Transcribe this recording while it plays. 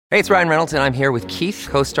Hey, it's Ryan Reynolds, and I'm here with Keith,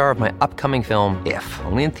 co-star of my upcoming film, If,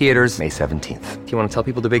 only in theaters May 17th. Do you want to tell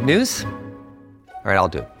people the big news? All right, I'll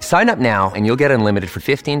do it. Sign up now and you'll get unlimited for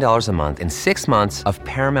 $15 a month and 6 months of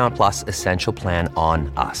Paramount Plus Essential Plan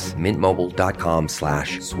on us.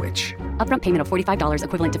 MintMobile.com/switch. Upfront payment of $45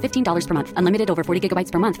 equivalent to $15 per month. Unlimited over 40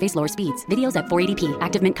 gigabytes per month. Face lower speeds. Videos at 480p.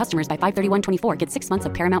 Active Mint customers by 531.24 get 6 months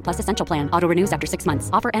of Paramount Plus Essential Plan. Auto renews after 6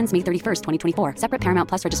 months. Offer ends May 31st, 2024. Separate Paramount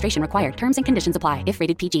Plus registration required. Terms and conditions apply if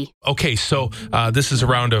rated PG. Okay, so this is a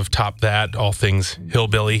round of Top That, all things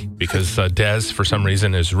Hillbilly, because Des, for some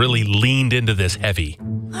reason, has really leaned into this heavy.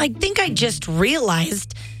 I think I just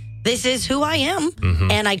realized this is who I am.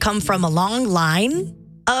 And I come from a long line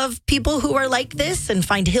of people who are like this and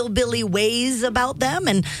find hillbilly ways about them.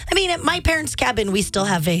 And I mean, at my parents' cabin, we still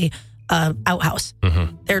have a outhouse.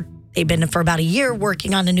 They've been for about a year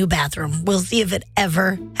working on a new bathroom. We'll see if it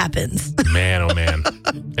ever happens. Man, oh man.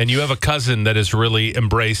 And you have a cousin that has really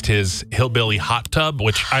embraced his hillbilly hot tub,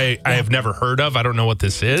 which I have never heard of. I don't know what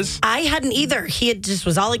this is. I hadn't either. Just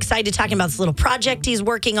was all excited talking about this little project he's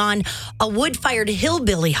working on, a wood-fired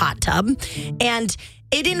hillbilly hot tub. And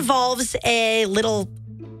it involves a little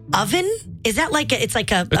oven. Is that like it's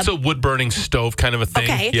a wood-burning stove kind of a thing.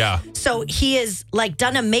 Okay. Yeah. So he has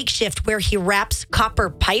done a makeshift where he wraps copper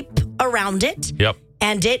pipe around it. Yep.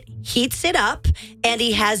 And it heats it up, and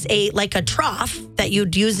he has a trough that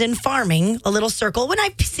you'd use in farming, a little circle. When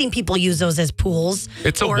I've seen people use those as pools.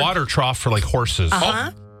 It's a water trough for like horses.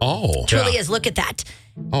 Oh. Truly is. Look at that.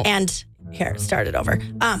 Oh. And here, start it over.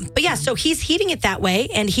 But yeah, so he's heating it that way,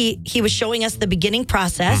 and he was showing us the beginning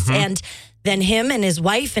process, and then him and his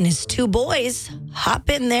wife and his 2 boys hop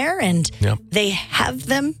in there, and they have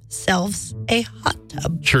themselves a hot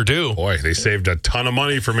tub. Sure do. Boy, they saved a ton of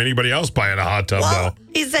money from anybody else buying a hot tub, though.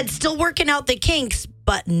 He said, still working out the kinks,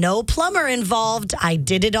 but no plumber involved. I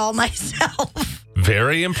did it all myself.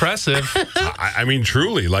 Very impressive. I mean,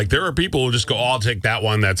 truly, there are people who just go, I'll take that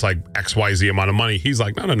one that's like XYZ amount of money. He's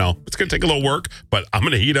like, no. It's going to take a little work, but I'm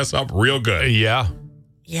going to heat us up real good. Yeah.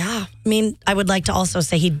 Yeah. I mean, I would like to also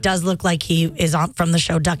say he does look like he is from the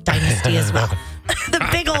show Duck Dynasty as well. The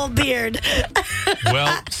big old beard.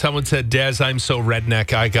 Well, someone said, Des, I'm so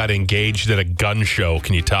redneck, I got engaged at a gun show.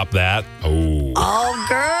 Can you top that? Oh,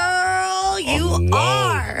 girl, you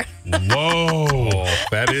are. Whoa.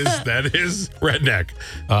 That is redneck.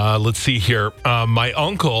 Let's see here. My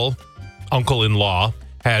uncle-in-law,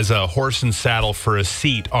 has a horse and saddle for a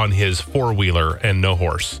seat on his four-wheeler and no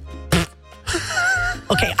horse.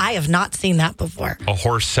 Okay, I have not seen that before. A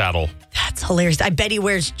horse saddle. That's hilarious. I bet he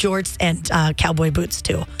wears jorts and cowboy boots,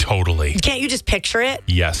 too. Totally. Can't you just picture it?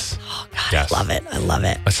 Yes. Oh, God, yes. I love it. I love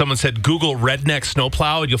it. Someone said, Google redneck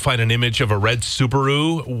snowplow, and you'll find an image of a red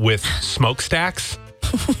Subaru with smokestacks.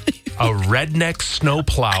 A redneck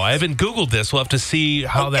snowplow. I haven't Googled this. We'll have to see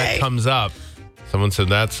how that comes up. Someone said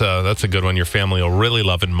that's a good one your family will really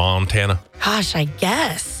love in Montana. Gosh, I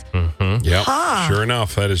guess. Yep. Sure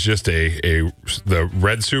enough, that is just the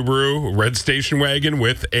red Subaru, red station wagon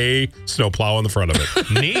with a snowplow in the front of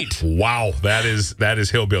it. Neat. Wow, that is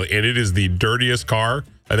hillbilly, and it is the dirtiest car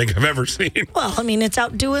I think I've ever seen. Well, I mean, it's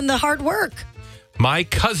out doing the hard work. My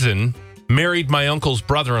cousin married my uncle's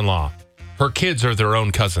brother-in-law. Her kids are their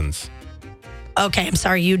own cousins. Okay, I'm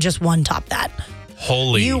sorry, you just one-top that.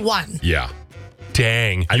 Holy. You won. Yeah.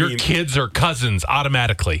 Dang. Your kids are cousins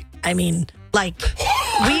automatically. I mean, we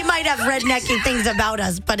might have rednecky things about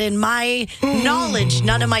us, but in my knowledge,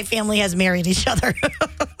 none of my family has married each other.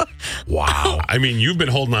 Wow. I mean, you've been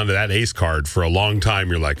holding on to that ace card for a long time.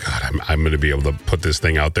 You're like, God, I'm going to be able to put this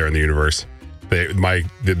thing out there in the universe.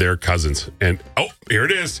 They're cousins. And, here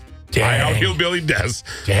it is. Dang. Out Hillbilly Des.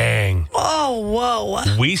 Dang. Oh, whoa.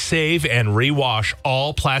 We save and rewash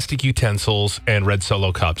all plastic utensils and red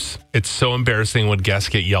Solo cups. It's so embarrassing when guests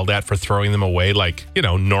get yelled at for throwing them away like,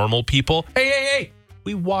 normal people. Hey.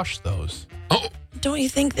 We wash those. Oh. Don't you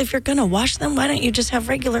think if you're going to wash them, why don't you just have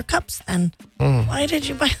regular cups then? Why did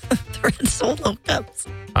you buy the red Solo cups?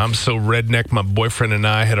 I'm so redneck. My boyfriend and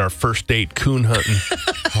I had our first date coon hunting.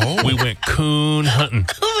 We went coon hunting.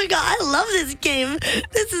 Oh, my God. I love this game.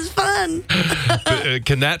 This is fun.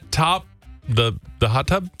 Can that top the hot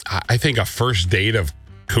tub? I think a first date of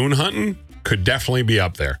coon hunting could definitely be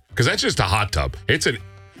up there because that's just a hot tub. It's a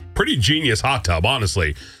pretty genius hot tub,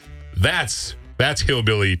 honestly. That's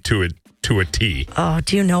hillbilly to a T. Oh,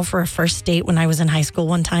 do you know for a first date when I was in high school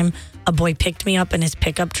one time, a boy picked me up in his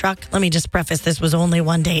pickup truck. Let me just preface, this was only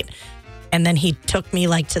one date. And then he took me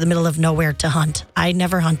to the middle of nowhere to hunt. I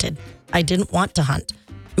never hunted. I didn't want to hunt.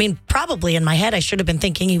 I mean, probably in my head, I should have been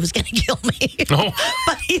thinking he was going to kill me.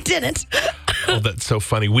 But he didn't. Oh, that's so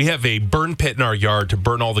funny. We have a burn pit in our yard to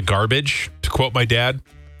burn all the garbage, to quote my dad.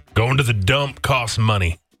 Going to the dump costs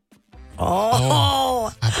money.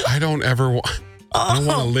 Oh. I don't ever I don't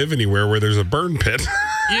want to live anywhere where there's a burn pit.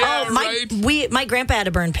 Yeah, My grandpa had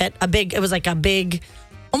a burn pit. It was like a big,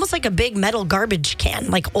 almost like a big metal garbage can,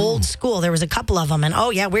 like old school. There was a couple of them, and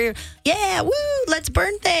let's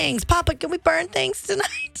burn things. Papa, can we burn things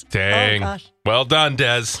tonight? Dang. Oh, gosh. Well done,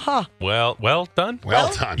 Des. Huh. Well done.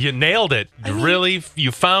 Well done. You nailed it.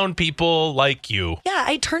 You found people like you. Yeah,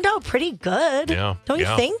 I turned out pretty good. Yeah. Don't you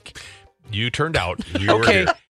think? You turned out. You were Okay. good.